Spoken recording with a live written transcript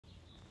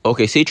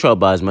OKC trailed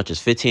by as much as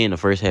 15 in the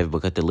first half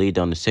but cut the lead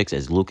down to 6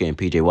 as Luka and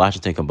PJ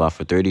Washington combined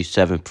for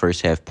 37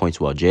 first half points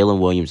while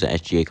Jalen Williams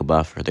and SGA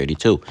combined for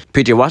 32.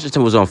 PJ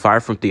Washington was on fire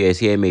from 3 as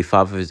he had made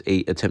 5 of his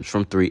 8 attempts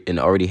from 3 and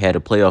already had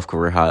a playoff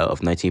career high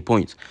of 19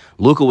 points.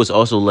 Luka was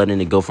also letting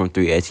it go from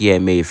 3 as he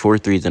had made 4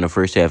 threes in the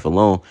first half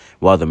alone,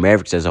 while the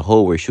Mavericks as a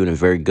whole were shooting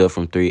very good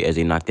from 3 as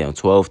they knocked down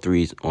 12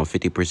 threes on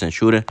 50%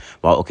 shooting,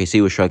 while OKC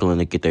was struggling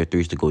to get their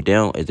threes to go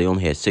down as they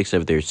only had 6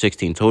 of their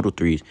 16 total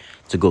threes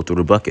to go through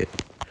the bucket.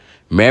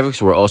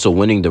 Mavericks were also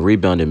winning the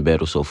rebounding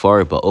battle so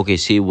far, but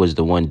OKC was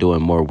the one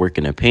doing more work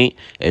in the paint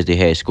as they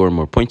had scored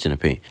more points in the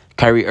paint.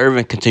 Kyrie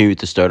Irving continued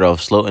to start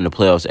off slow in the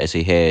playoffs as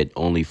he had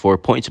only 4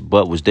 points,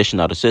 but was dishing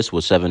out assists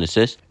with 7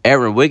 assists.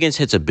 Aaron Wiggins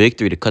hits a big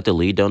 3 to cut the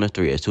lead down to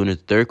 3 as soon as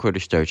the third quarter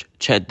starts.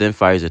 Chet then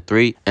fires a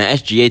 3, and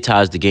SGA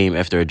ties the game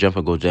after a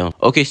jumper goes down.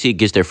 OKC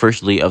gets their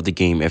first lead of the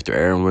game after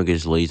Aaron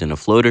Wiggins lays in a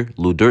floater.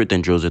 Lou Dort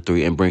then drills a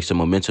 3 and brings some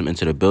momentum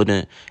into the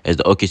building as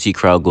the OKC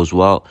crowd goes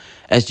wild.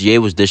 SGA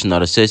was dishing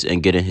out assists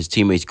and getting his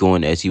teammates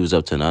going as he was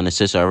up to 9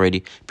 assists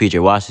already.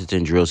 PJ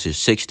Washington drills his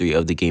 6th 3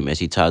 of the game as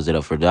he ties it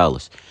up for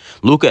Dallas.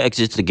 Luka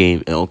exits the game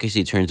and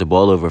OKC turns the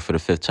ball over for the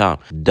 5th time.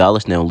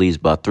 Dallas now leads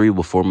by 3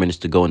 with 4 minutes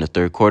to go in the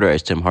third quarter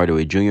as Tim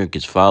Hardaway Jr.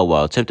 gets fouled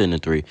while attempting the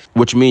 3,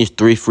 which means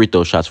 3 free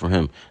throw shots for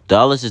him.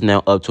 Dallas is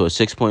now up to a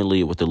 6-point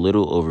lead with a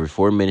little over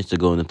 4 minutes to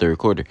go in the third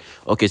quarter.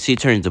 OKC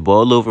turns the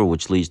ball over,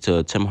 which leads to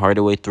a Tim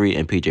Hardaway 3,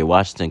 and PJ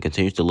Washington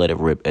continues to let it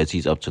rip as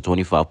he's up to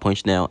 25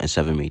 points now and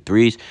 7 made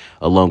threes,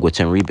 along with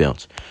 10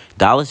 rebounds.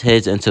 Dallas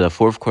heads into the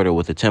fourth quarter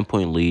with a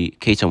 10-point lead.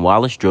 Cason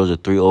Wallace drills a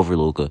 3 over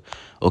Luka.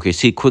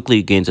 OKC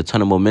quickly gains a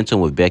ton of momentum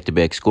with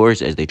back-to-back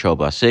scores as they trail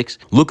by 6.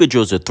 Luka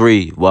drills a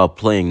 3 while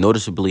playing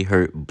noticeably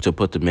hurt to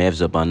put the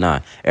Mavs up by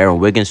 9. Aaron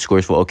Wiggins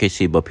scores for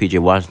OKC, but PJ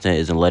Washington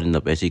isn't letting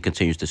up as he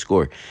continues to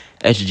score.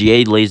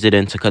 SGA lays it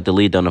in to cut the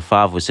lead down to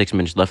 5 with 6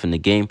 minutes left in the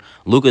game.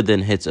 Luka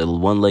then hits a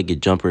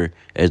one-legged jumper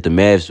as the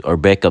Mavs are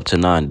back up to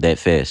 9 that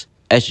fast.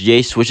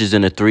 SGA switches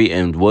in a 3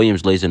 and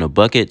Williams lays in a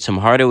bucket. Tim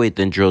Hardaway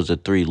then drills a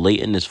 3 late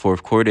in this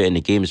fourth quarter, and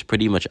the game is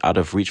pretty much out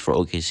of reach for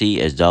OKC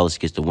as Dallas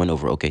gets the win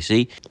over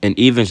OKC and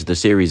evens the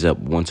series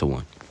up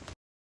 1-1.